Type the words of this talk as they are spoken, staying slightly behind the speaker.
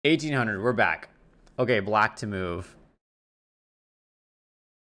1800, we're back. Okay, black to move.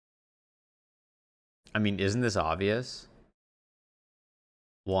 I mean, isn't this obvious?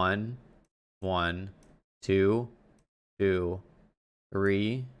 1, 1, 2, 2,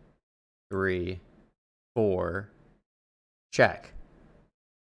 3, 3, 4. Check.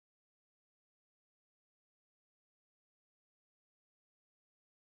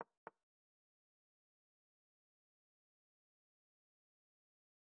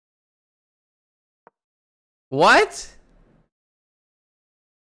 What?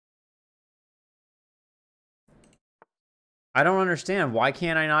 I don't understand. Why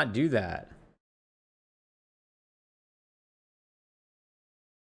can't I not do that?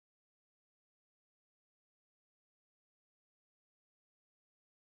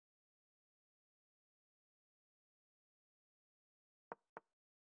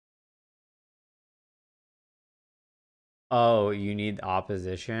 Oh, you need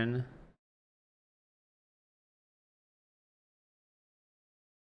opposition?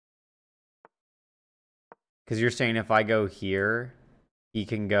 Because you're saying if I go here, he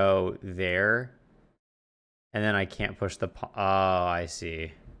can go there, and then I can't push the... Oh, I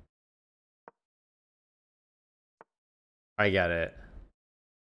see. I get it.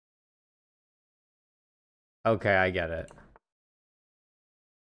 Okay, I get it.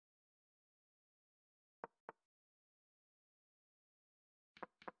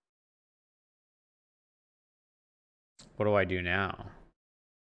 What do I do now?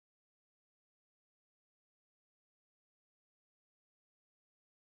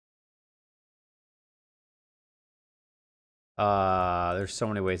 There's so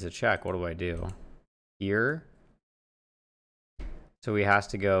many ways to check. What do I do? Here? So he has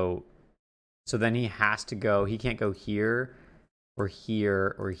to go... So then he has to go... He can't go here, or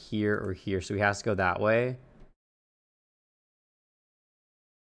here, or here, or here. So he has to go that way.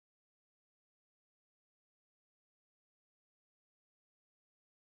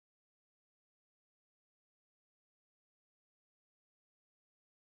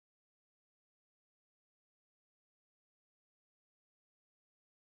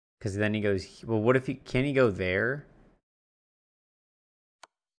 Because then he goes... Well, what if he... Can he go there?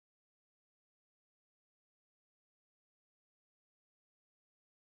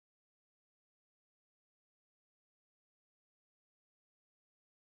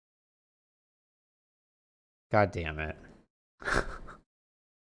 God damn it.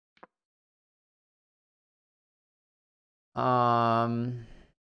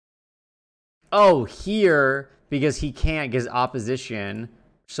 Oh, here, because he can't get opposition.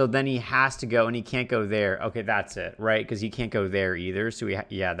 So then he has to go, and he can't go there. Okay, that's it, right? Because he can't go there either. So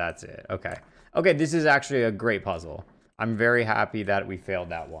yeah, that's it. Okay. Okay, this is actually a great puzzle. I'm very happy that we failed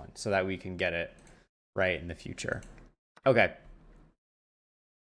that one so that we can get it right in the future. Okay.